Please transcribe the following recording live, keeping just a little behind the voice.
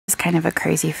kind of a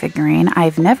crazy figurine.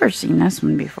 I've never seen this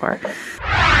one before.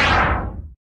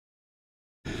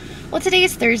 Well, today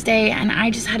is Thursday, and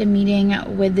I just had a meeting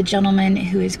with the gentleman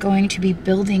who is going to be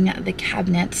building the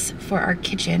cabinets for our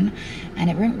kitchen, and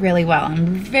it went really well. I'm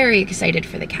very excited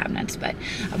for the cabinets, but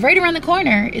right around the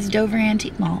corner is Dover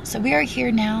Antique Mall. So we are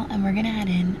here now, and we're gonna head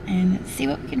in and see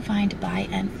what we can find to buy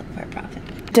and flip for a profit.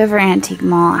 Dover Antique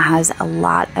Mall has a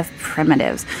lot of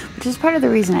primitives, which is part of the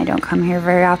reason I don't come here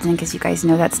very often, because you guys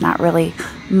know that's not really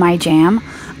my jam,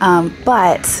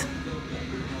 but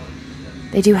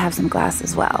they do have some glass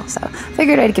as well. So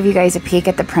figured I'd give you guys a peek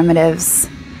at the primitives,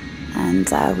 and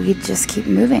we just keep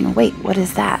moving. Wait, what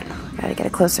is that? Gotta get a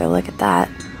closer look at that.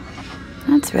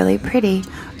 That's really pretty.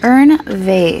 Urn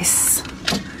vase.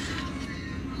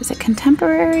 Is it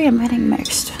contemporary? I'm getting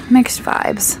mixed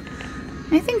vibes.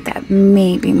 I think that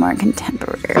may be more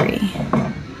contemporary.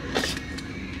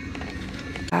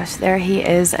 Gosh, there he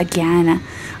is again.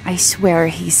 I swear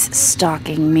he's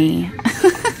stalking me.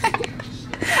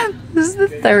 This is the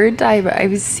third time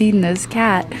I've seen this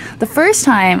cat. The first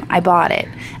time I bought it,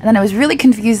 and then I was really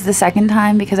confused the second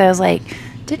time because I was like,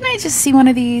 didn't I just see one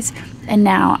of these? And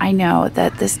now I know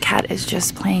that this cat is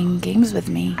just playing games with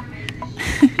me.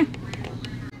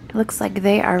 It looks like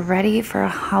they are ready for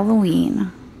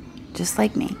Halloween, just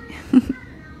like me.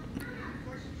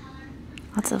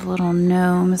 Lots of little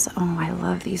gnomes. Oh, I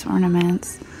love these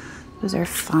ornaments. Those are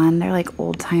fun. They're like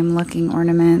old-time looking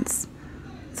ornaments.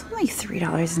 It's only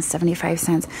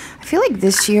 $3.75. I feel like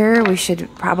this year we should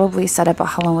probably set up a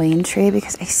Halloween tree,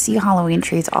 because I see Halloween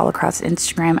trees all across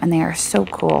Instagram and they are so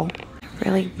cool.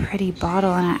 Really pretty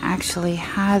bottle, and it actually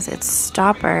has its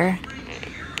stopper.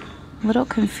 A little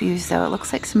confused though. It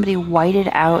looks like somebody whited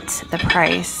out the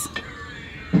price.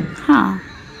 Huh.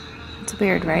 It's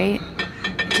weird, right?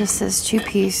 It just says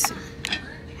 2-piece.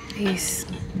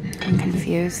 I'm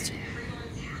confused.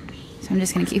 So I'm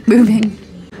just gonna keep moving.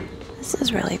 This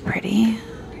is really pretty.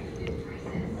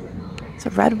 It's a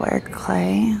red ware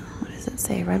clay. What does it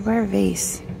say? Red ware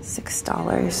vase.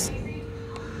 $6.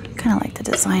 Kind of like the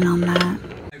design on that.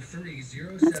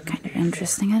 That's kind of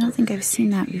interesting. I don't think I've seen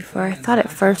that before. I thought at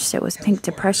first it was pink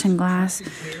depression glass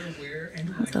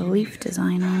with a leaf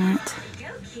design on it.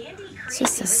 It's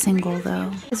just a single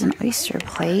though. It's an oyster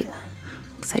plate.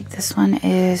 Looks like this one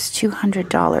is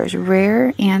 $200.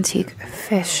 Rare antique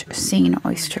fish scene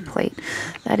oyster plate.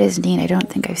 That is neat. I don't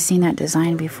think I've seen that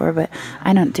design before, but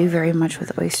I don't do very much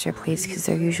with oyster plates because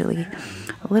they're usually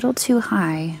a little too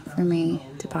high for me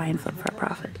to buy and flip for a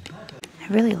profit. I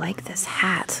really like this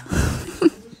hat.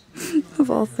 Of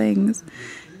all things.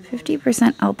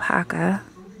 50% alpaca,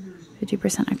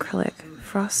 50% acrylic,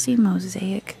 frosty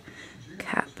mosaic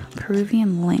cap,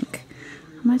 Peruvian link.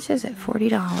 How much is it?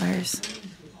 $40.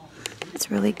 It's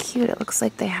really cute. It looks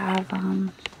like they have, oh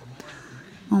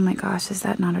my gosh, is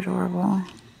that not adorable?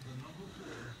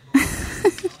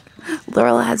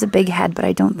 Laurel has a big head, but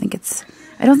I don't think it's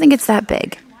that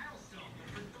big.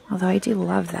 Although I do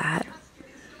love that.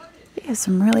 They have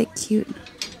some really cute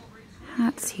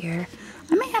hats here.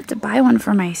 I may have to buy one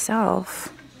for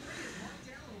myself.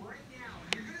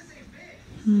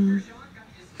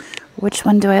 Which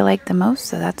one do I like the most?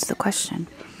 So that's the question.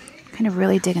 I'm kind of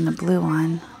really digging the blue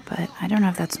one, but I don't know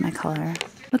if that's my color.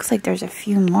 Looks like there's a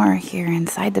few more here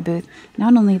inside the booth.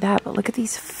 Not only that, but look at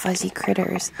these fuzzy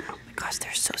critters. Oh my gosh,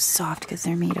 they're so soft because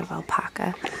they're made of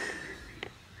alpaca.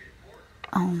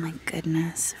 Oh my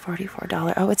goodness,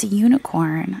 $44. Oh, it's a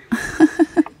unicorn.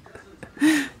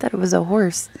 Thought it was a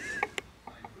horse.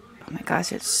 Oh my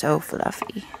gosh, it's so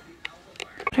fluffy.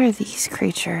 What are these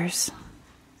creatures?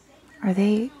 Are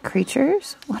they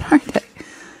creatures? What are they?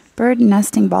 Bird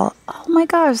nesting ball. Oh my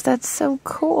gosh, that's so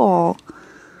cool.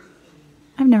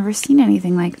 I've never seen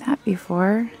anything like that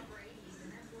before.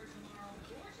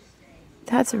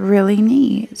 That's really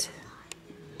neat.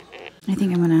 I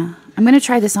think I'm gonna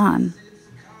try this on.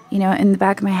 You know, in the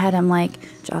back of my head, I'm like,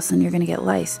 Jocelyn, you're gonna get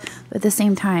lice. But at the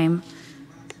same time,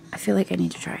 I feel like I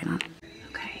need to try it on.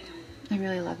 Okay, I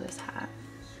really love this hat.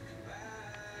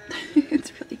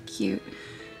 It's really cute.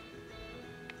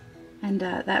 And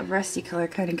that rusty color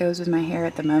kind of goes with my hair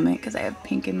at the moment because I have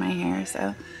pink in my hair,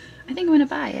 so I think I'm gonna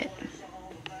buy it.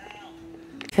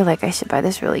 I feel like I should buy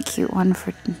this really cute one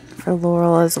for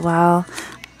Laurel as well,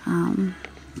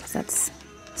 because that's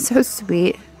so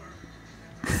sweet.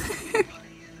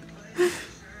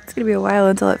 It's gonna be a while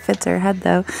until it fits her head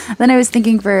though. Then I was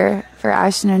thinking for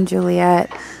Ashton and Juliet,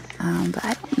 but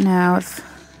I don't know if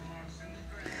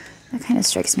that kind of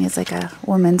strikes me as like a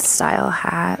woman's style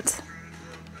hat.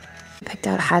 I picked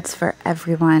out hats for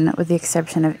everyone with the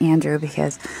exception of Andrew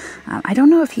because I don't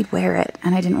know if he'd wear it,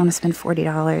 and I didn't want to spend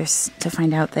 $40 to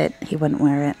find out that he wouldn't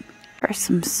wear it. There are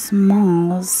some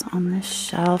smalls on this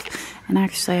shelf. And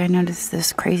actually, I noticed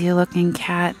this crazy looking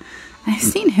cat. I've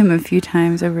seen him a few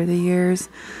times over the years.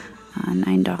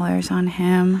 $9 on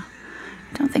him.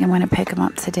 I don't think I'm going to pick him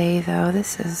up today, though.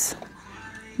 This is...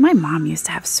 My mom used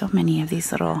to have so many of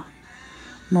these little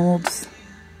molds.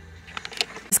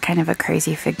 It's kind of a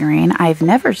crazy figurine. I've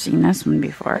never seen this one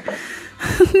before.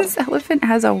 This elephant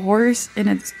has a horse in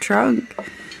its trunk.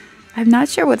 I'm not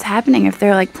sure what's happening, if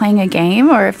they're like playing a game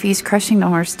or if he's crushing the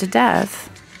horse to death.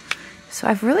 So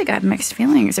I've really got mixed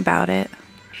feelings about it.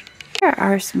 Here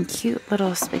are some cute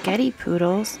little spaghetti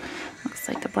poodles. Looks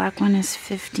like the black one is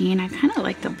 $15. I kind of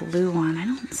like the blue one. I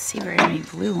don't see very many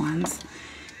blue ones,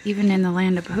 even in the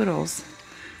land of poodles.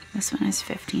 This one is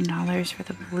 $15 for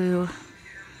the blue.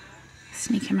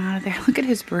 Sneak him out of there. Look at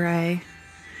his beret.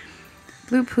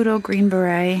 Blue poodle, green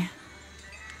beret.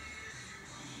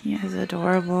 He is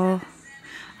adorable.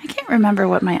 I can't remember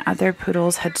what my other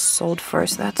poodles had sold for,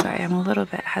 so that's why I'm a little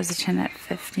bit hesitant at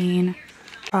 $15.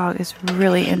 Frog is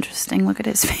really interesting. Look at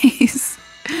his face.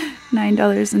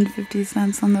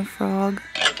 $9.50 on the frog.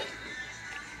 I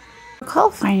recall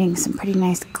finding some pretty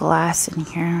nice glass in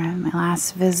here at my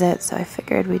last visit, so I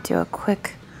figured we'd do a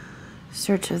quick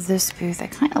search of this booth. I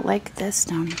kind of like this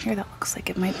down here. That looks like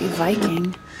it might be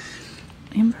Viking.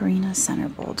 Amberina center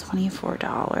bowl,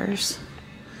 $24.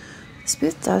 This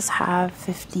booth does have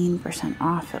 15%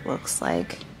 off, it looks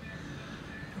like.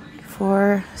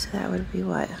 24, so that would be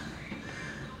what?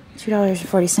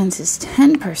 $2.40 is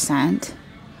 10%.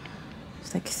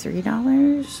 It's like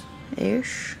 $3-ish.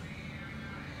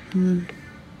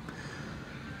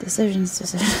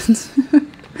 Decisions.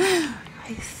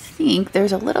 I think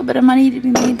there's a little bit of money to be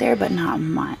made there, but not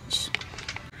much.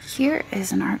 Here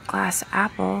is an art glass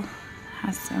apple.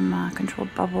 Has some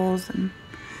controlled bubbles, and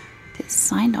it's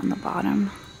signed on the bottom.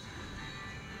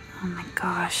 Oh my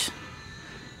gosh.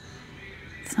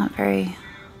 It's not very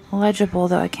legible,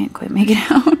 though. I can't quite make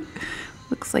it out.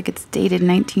 Looks like it's dated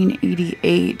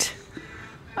 1988.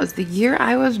 That was the year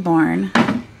I was born.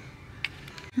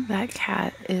 That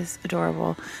cat is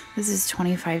adorable. This is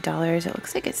 $25. It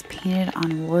looks like it's painted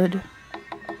on wood.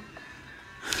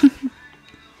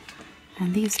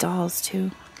 And these dolls, too.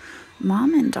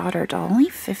 Mom and daughter doll, only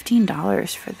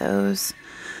 $15 for those.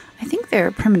 I think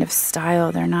they're primitive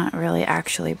style. They're not really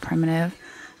actually primitive.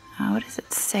 What does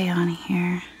it say on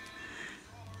here?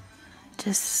 It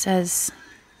just says,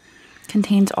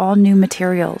 contains all new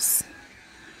materials.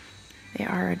 They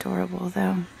are adorable,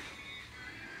 though.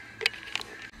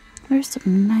 There's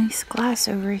some nice glass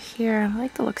over here. I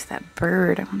like the looks of that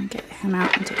bird. I want to get him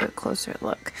out and take a closer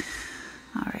look.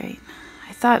 All right.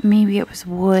 I thought maybe it was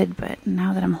wood, but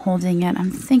now that I'm holding it, I'm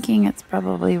thinking it's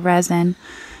probably resin.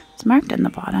 It's marked on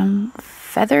the bottom.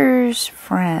 Feathers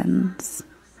Friends.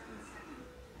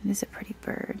 It is a pretty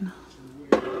bird.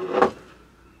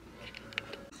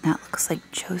 That looks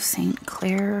like Joe St.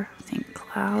 Clair, I think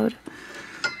Cloud.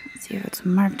 Let's see if it's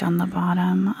marked on the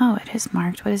bottom. Oh, it is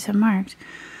marked. What is it marked?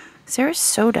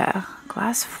 Sarasota,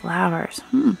 glass flowers.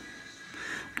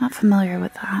 Not familiar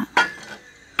with that.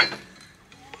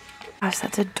 Gosh,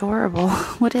 that's adorable.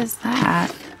 What is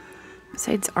that?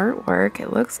 Besides artwork,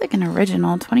 it looks like an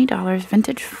original. $20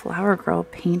 vintage flower girl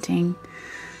painting.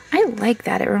 I like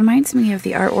that. It reminds me of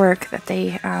the artwork that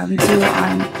they do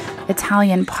on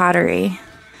Italian pottery.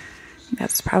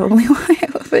 That's probably why I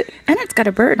love it. And it's got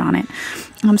a bird on it.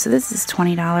 So this is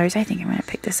 $20. I think I'm going to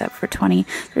pick this up for $20.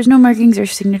 There's no markings or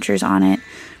signatures on it.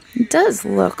 It does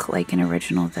look like an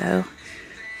original, though.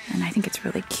 And I think it's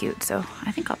really cute. So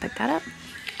I think I'll pick that up.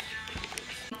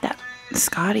 That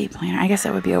Scotty planner. I guess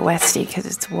that would be a Westie because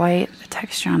it's white. The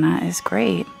texture on that is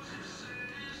great.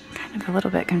 Kind of a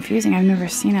little bit confusing. I've never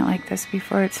seen it like this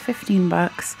before. It's $15.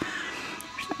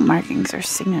 There's no markings or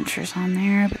signatures on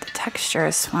there, but the texture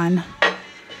is fun.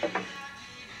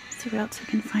 Let's see what else we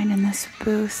can find in this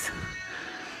booth.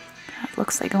 That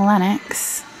looks like a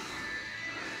Lennox.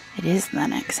 It is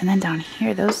Lennox. And then down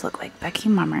here, those look like Becky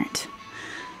Mummert.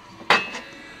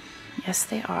 Yes,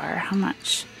 they are. How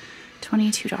much?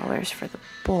 $22 for the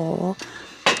bowl.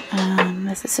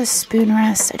 This is a spoon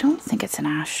rest. I don't think it's an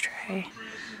ashtray.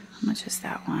 How much is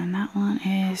that one? That one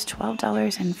is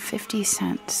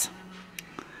 $12.50.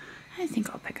 I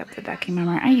think I'll pick up the Becky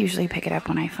Mummert. I usually pick it up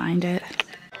when I find it.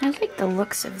 I like the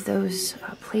looks of those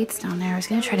plates down there. I was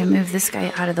going to try to move this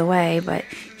guy out of the way, but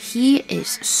he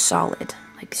is solid,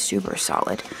 like super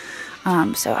solid.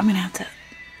 So I'm going to have to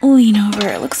lean over.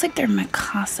 It looks like they're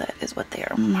Mikasa is what they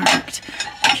are marked.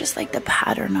 I just like the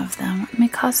pattern of them.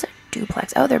 Mikasa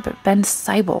duplex. Oh, they're Ben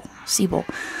Seibel.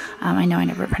 I know I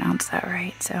never pronounced that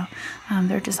right. So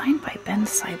they're designed by Ben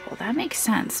Seibel. That makes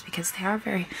sense because they are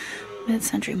very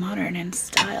Mid-century modern in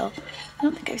style. I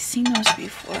don't think I've seen those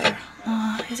before.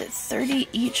 Is it 30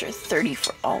 each or 30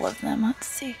 for all of them? Let's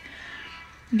see.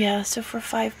 Yeah, so for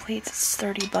 5 plates, it's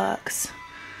 30 bucks.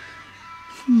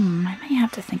 I may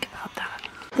have to think about that.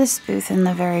 This booth in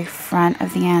the very front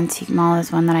of the antique mall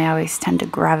is one that I always tend to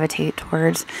gravitate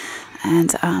towards.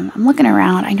 And I'm looking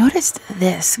around. I noticed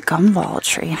this gumball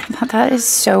tree. I thought that is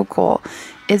so cool.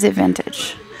 Is it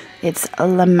vintage? It's a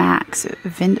Lamax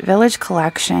Village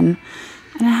Collection,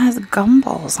 and it has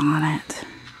gumballs on it.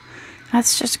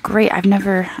 That's just great. I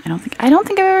don't think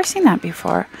I've ever seen that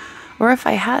before. Or if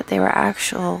I had, they were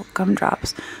actual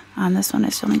gumdrops. This one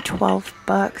is only 12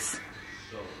 bucks.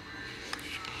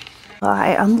 Well, I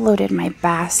unloaded my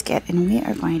basket, and we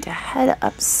are going to head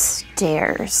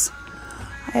upstairs.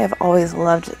 I have always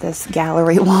loved this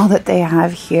gallery wall that they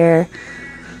have here.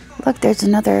 Look, there's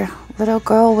another little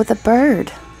girl with a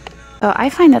bird. So I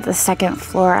find that the second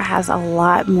floor has a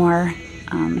lot more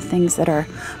things that are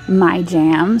my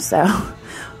jam. So,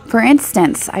 for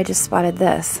instance, I just spotted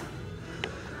this.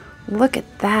 Look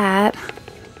at that.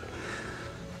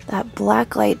 That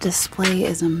blacklight display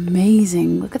is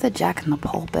amazing. Look at the Jack in the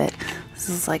Pulpit. This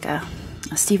is like a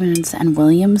Stevens and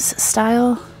Williams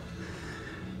style.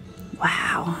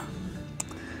 Wow.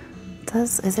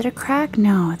 Is it a crack?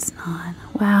 No, it's not.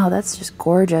 Wow, that's just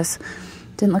gorgeous.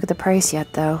 Didn't look at the price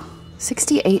yet though.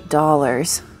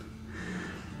 $68.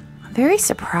 I'm very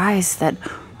surprised that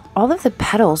all of the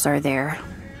petals are there.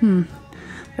 They're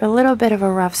a little bit of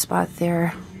a rough spot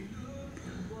there.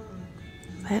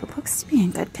 But it looks to be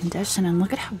in good condition, and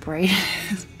look at how bright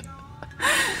it is.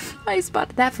 I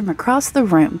spotted that from across the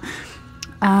room.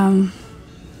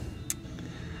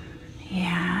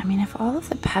 Yeah, I mean, if all of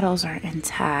the petals are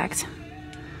intact.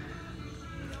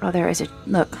 Oh, there is a,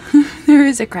 look, there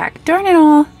is a crack. Darn it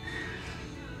all.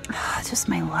 Oh, just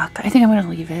my luck. I think I'm going to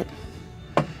leave it.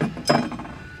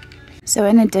 So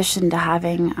in addition to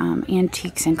having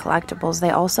antiques and collectibles, they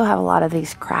also have a lot of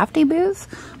these crafty booths,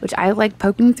 which I like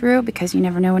poking through because you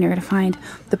never know when you're going to find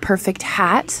the perfect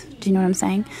hat. Do you know what I'm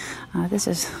saying? This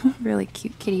is really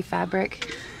cute kitty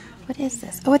fabric. What is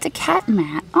this? Oh, it's a cat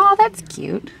mat. Oh, that's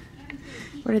cute.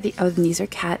 What are the, oh, these are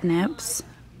catnips.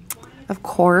 Of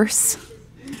course.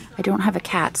 I don't have a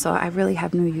cat, so I really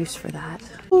have no use for that.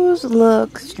 Those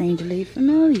look strangely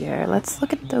familiar. Let's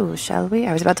look at those, shall we?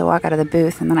 I was about to walk out of the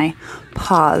booth, and then I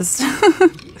paused.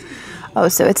 Oh,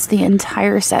 so it's the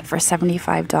entire set for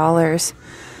 $75.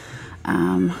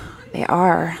 They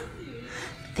are.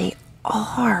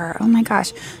 Oh my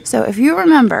gosh. So if you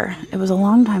remember, it was a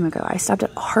long time ago, I stopped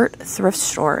at Heart Thrift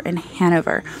Store in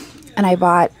Hanover, and I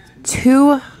bought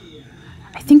two,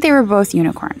 I think they were both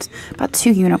unicorns, about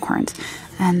 2 unicorns.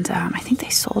 And I think they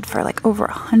sold for like over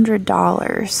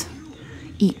 $100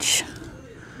 each.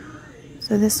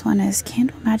 So this one is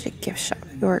Candle Magic Gift Shop,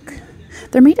 York.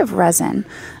 They're made of resin,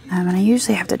 and I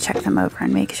usually have to check them over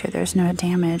and make sure there's no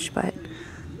damage. But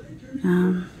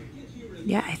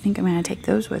yeah, I think I'm going to take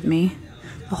those with me.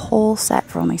 The whole set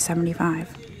for only $75.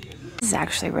 This is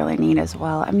actually really neat as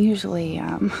well. I'm usually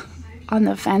on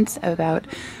the fence about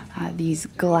these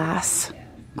glass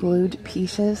glued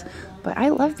pieces, but I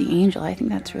love the angel. I think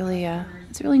that's really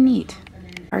it's really neat.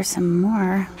 There are some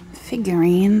more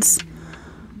figurines.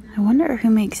 I wonder who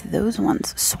makes those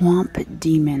ones. Swamp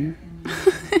Demon.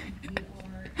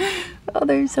 Oh,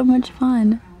 they're so much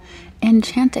fun.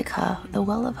 Enchantica, The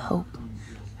Well of Hope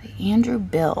by Andrew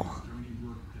Bill.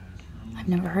 I've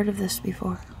never heard of this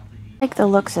before. I like the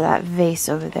looks of that vase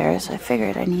over there, so I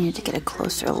figured I needed to get a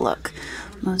closer look.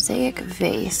 Mosaic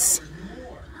vase.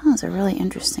 Oh, there's a really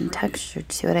interesting texture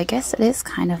to it. I guess it is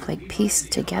kind of like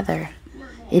pieced together.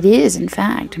 It is, in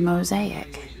fact,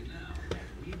 mosaic.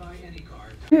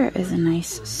 Here is a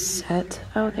nice set.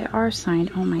 Oh, they are signed.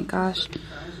 Oh my gosh.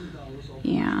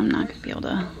 Yeah, I'm not going to be able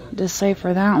to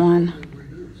decipher that one.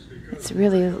 It's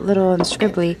really little and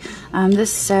scribbly.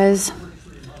 This says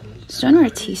stoneware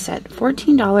tea set,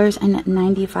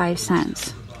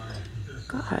 $14.95.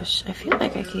 Gosh, I feel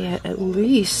like I could get at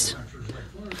least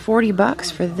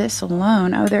 $40 for this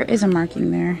alone. Oh, there is a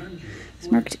marking there.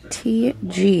 It's marked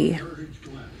TG.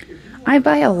 I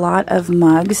buy a lot of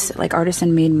mugs, like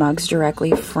artisan-made mugs,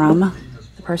 directly from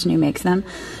the person who makes them.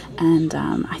 And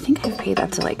I think I've paid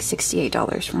up to like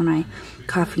 $68 for my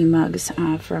coffee mugs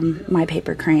from My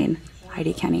Paper Crane,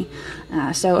 Heidi Kenny.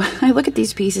 So I look at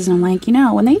these pieces and I'm like, you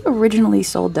know, when they originally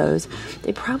sold those,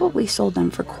 they probably sold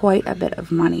them for quite a bit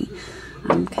of money.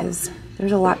 Because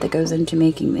there's a lot that goes into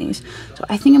making these. So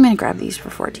I think I'm going to grab these for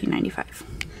 $14.95.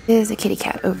 There's a kitty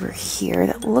cat over here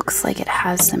that looks like it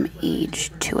has some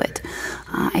age to it.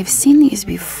 I've seen these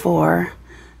before.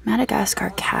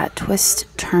 Madagascar cat twist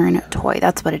turn toy.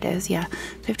 That's what it is. Yeah,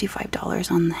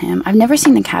 $55 on him. I've never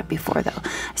seen the cat before though.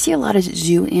 I see a lot of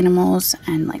zoo animals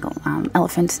and like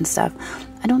elephants and stuff.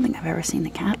 I don't think I've ever seen the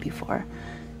cat before.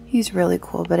 He's really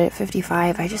cool, but at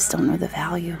 $55, I just don't know the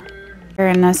value. Here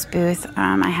in this booth,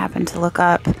 I happened to look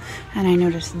up and I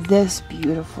noticed this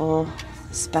beautiful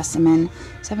specimen,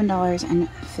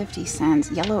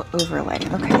 $7.50, yellow overlay.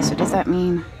 Okay, so does that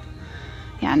mean?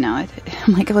 Yeah, no,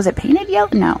 I'm like, was it painted yellow?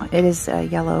 No, it is a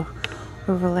yellow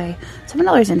overlay.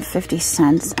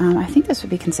 $7.50. I think this would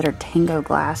be considered tango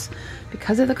glass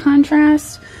because of the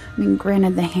contrast. I mean,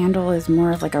 granted, the handle is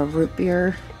more of like a root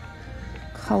beer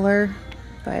color,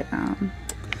 but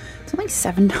it's only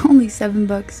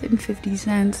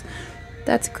 $7.50.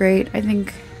 That's great. I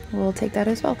think we'll take that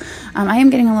as well. I am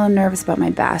getting a little nervous about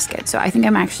my basket, so I think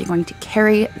I'm actually going to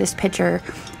carry this picture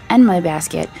and my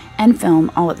basket and film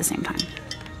all at the same time.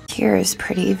 Here is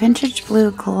pretty vintage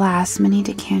blue glass mini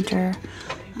decanter.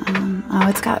 Oh,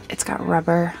 it's got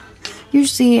rubber.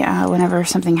 Usually, whenever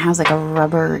something has like a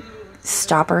rubber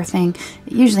stopper thing,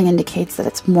 it usually indicates that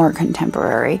it's more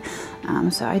contemporary.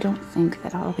 So I don't think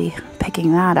that I'll be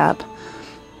picking that up.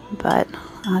 But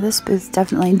this booth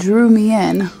definitely drew me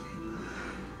in.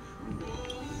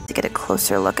 To get a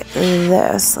closer look at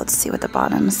this, let's see what the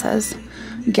bottom says.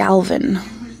 Galvin.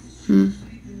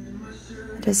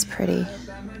 It is pretty.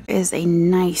 Is a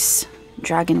nice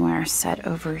dragonware set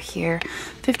over here.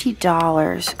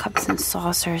 $50. Cups and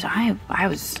saucers. I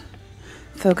was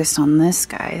focused on this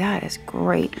guy. That is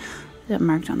great. Is it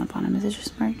marked on the bottom? Is it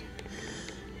just marked?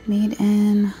 Made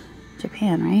in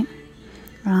Japan, right?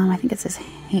 I think it says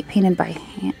painted by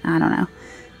hand. I don't know.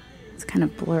 It's kind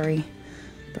of blurry.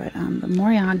 But the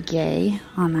Moriage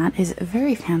on that is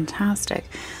very fantastic.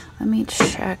 Let me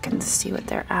check and see what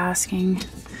they're asking.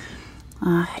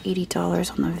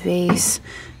 $80 on the vase,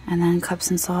 and then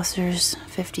cups and saucers,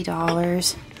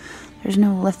 $50. There's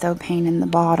no litho paint in the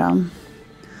bottom.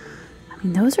 I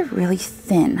mean, those are really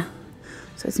thin,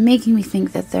 so it's making me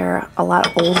think that they're a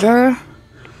lot older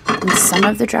than some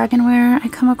of the dragonware I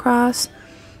come across.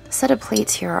 The set of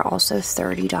plates here are also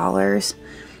 $30.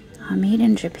 Made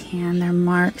in Japan. They're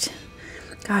marked.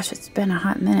 Gosh, it's been a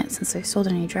hot minute since I sold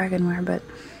any dragonware, but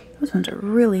those ones are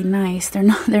really nice. They're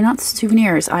not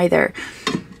souvenirs either.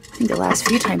 I think the last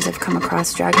few times I've come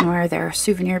across dragonware, they're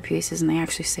souvenir pieces, and they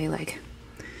actually say like,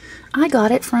 I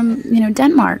got it from, you know,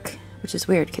 Denmark, which is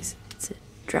weird because it's a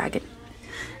dragon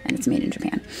and it's made in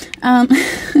Japan.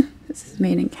 This is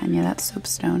made in Kenya. That's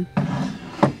soapstone.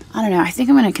 I don't know. I think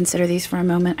I'm going to consider these for a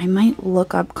moment. I might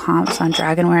look up comps on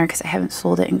dragonware because I haven't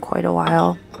sold it in quite a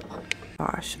while.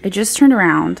 Gosh, I just turned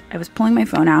around. I was pulling my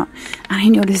phone out and I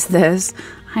noticed this.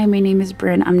 Hi, my name is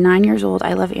Bryn. I'm 9 years old.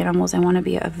 I love animals. I want to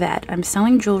be a vet. I'm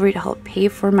selling jewelry to help pay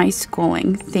for my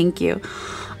schooling. Thank you.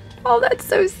 Oh, that's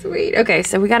so sweet. Okay,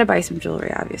 so we got to buy some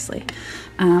jewelry, obviously.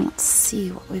 Let's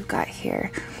see what we've got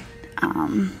here.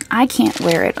 I can't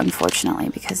wear it, unfortunately,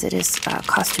 because it is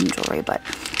costume jewelry, but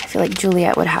I feel like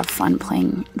Juliet would have fun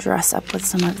playing dress up with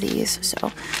some of these,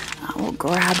 so we'll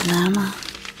grab them.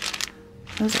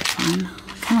 Those are fun.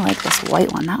 I kind of like this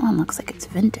white one. That one looks like it's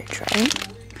vintage, right?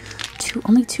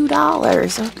 Only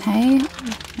 $2. Okay.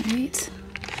 All right.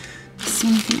 See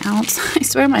anything else? I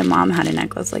swear my mom had a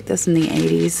necklace like this in the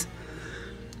 80s.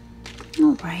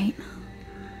 All right.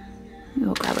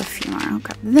 We'll grab a few more. I'll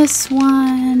grab this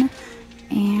one.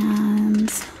 And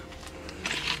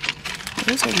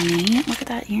those are neat. Look at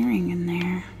that earring in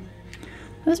there.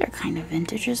 Those are kind of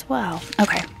vintage as well.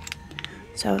 Okay.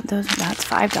 So that's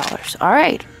 $5. All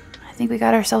right. I think we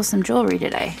got ourselves some jewelry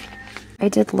today. I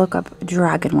did look up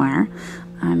dragonware.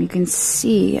 You can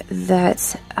see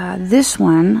that this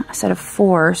one, a set of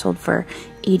 4, sold for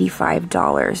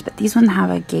 $85. But these ones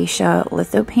have a geisha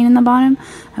litho paint in the bottom,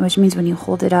 which means when you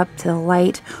hold it up to the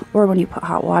light or when you put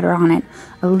hot water on it,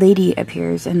 a lady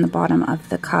appears in the bottom of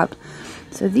the cup.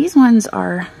 So these ones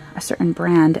are a certain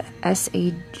brand,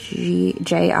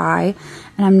 SAGJI,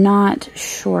 and I'm not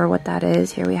sure what that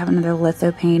is. Here we have another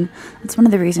litho paint. That's one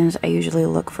of the reasons I usually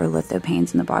look for litho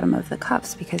paints in the bottom of the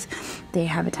cups, because they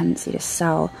have a tendency to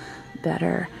sell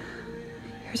better.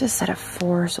 Here's a set of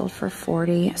 4 sold for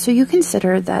 $40. So you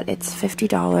consider that it's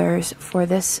 $50 for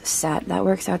this set. That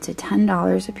works out to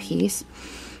 $10 a piece.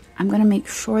 I'm going to make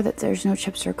sure that there's no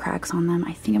chips or cracks on them.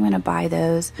 I think I'm going to buy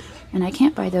those, and I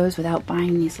can't buy those without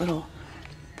buying these little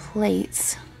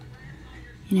plates.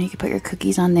 You know, you could put your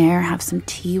cookies on there, have some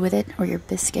tea with it, or your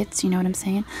biscuits, you know what I'm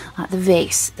saying? The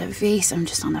vase, I'm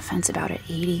just on the fence about it,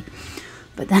 $80.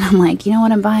 But then I'm like, you know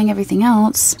what, I'm buying everything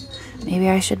else. Maybe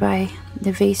I should buy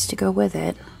the vase to go with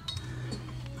it.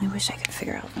 I wish I could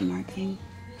figure out the marking.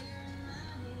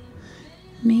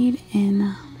 Made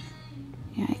in,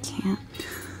 yeah, I can't.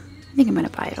 I think I'm gonna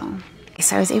buy it all.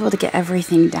 So I was able to get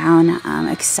everything down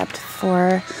except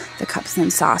for the cups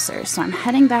and saucers. So I'm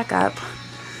heading back up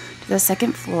to the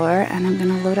second floor and I'm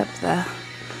gonna load up the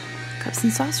cups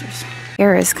and saucers.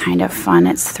 Here is kind of fun.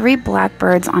 It's 3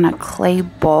 blackbirds on a clay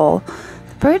bowl.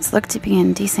 The birds look to be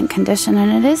in decent condition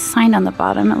and it is signed on the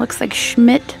bottom. It looks like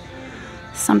Schmidt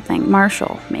something,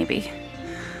 Marshall maybe.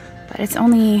 But it's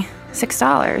only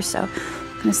 $6, so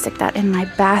I'm gonna stick that in my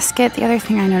basket. The other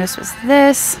thing I noticed was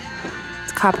this.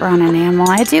 It's copper on enamel.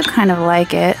 I do kind of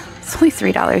like it. It's only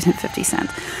 $3.50.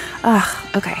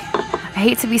 Ugh, okay. I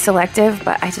hate to be selective,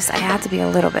 but I had to be a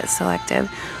little bit selective.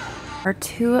 Our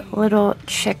 2 little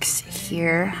chicks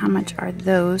here. How much are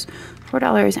those?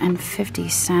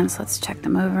 $4.50. Let's check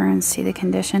them over and see the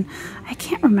condition. I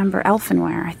can't remember.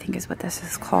 Elfinware, I think is what this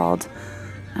is called.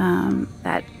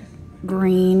 That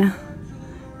green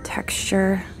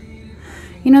texture.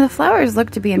 You know, the flowers look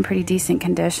to be in pretty decent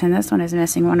condition. This one is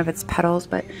missing one of its petals,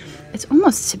 but it's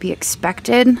almost to be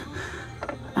expected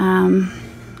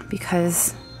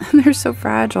because they're so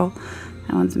fragile.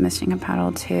 That one's missing a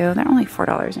petal too. They're only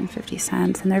 $4.50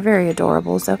 and they're very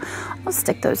adorable, so I'll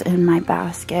stick those in my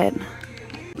basket.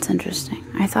 It's interesting.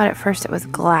 I thought at first it was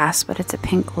glass, but it's a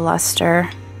pink luster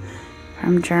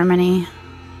from Germany.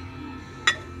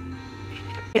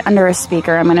 Under a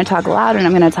speaker, I'm going to talk loud and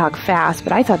I'm going to talk fast,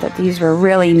 but I thought that these were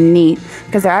really neat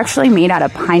because they're actually made out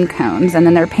of pine cones and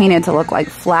then they're painted to look like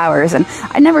flowers, and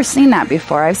I'd never seen that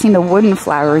before. I've seen the wooden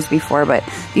flowers before, but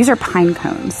these are pine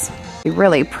cones.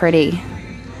 Really pretty.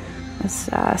 It's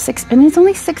and it's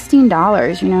only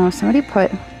 $16. You know, somebody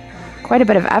put quite a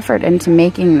bit of effort into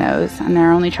making those and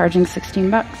they're only charging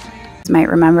 16 bucks. You might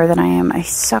remember that I am a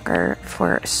sucker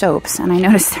for soaps, and I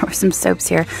noticed there were some soaps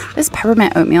here. This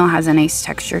peppermint oatmeal has a nice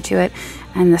texture to it,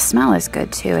 and the smell is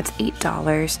good too. It's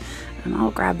 $8, and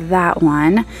I'll grab that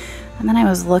one. And then I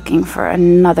was looking for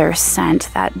another scent.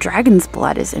 That dragon's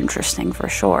blood is interesting for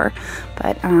sure,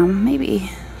 but maybe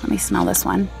let me smell this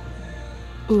one.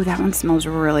 Ooh, that one smells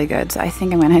really good, so I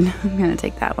think I'm gonna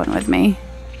take that one with me.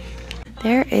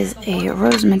 There is a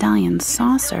rose medallion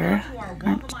saucer.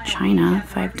 China,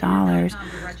 $5.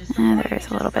 There's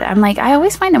a little bit. I'm like, I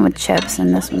always find them with chips,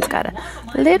 and this one's got a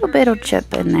little bit of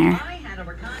chip in there.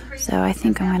 So I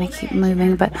think I'm going to keep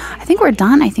moving, but I think we're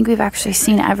done. I think we've actually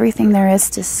seen everything there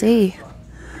is to see.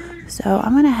 So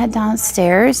I'm going to head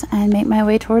downstairs and make my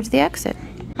way towards the exit.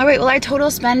 All right, well, our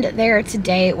total spend there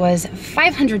today was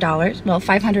 $500, well,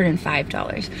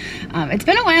 $505. It's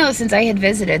been a while since I had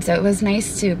visited, so it was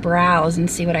nice to browse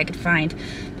and see what I could find.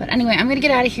 But anyway, I'm gonna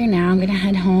get out of here now. I'm gonna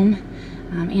head home.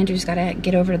 Andrew's gotta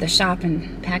get over to the shop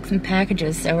and pack some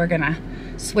packages, so we're gonna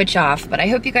switch off. But I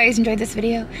hope you guys enjoyed this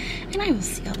video, and I will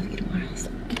see all of you tomorrow.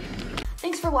 So.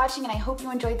 Thanks for watching, and I hope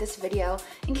you enjoyed this video.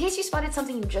 In case you spotted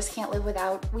something you just can't live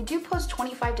without, we do post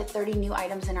 25 to 30 new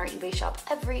items in our eBay shop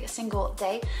every single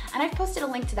day, and I've posted a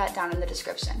link to that down in the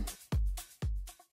description.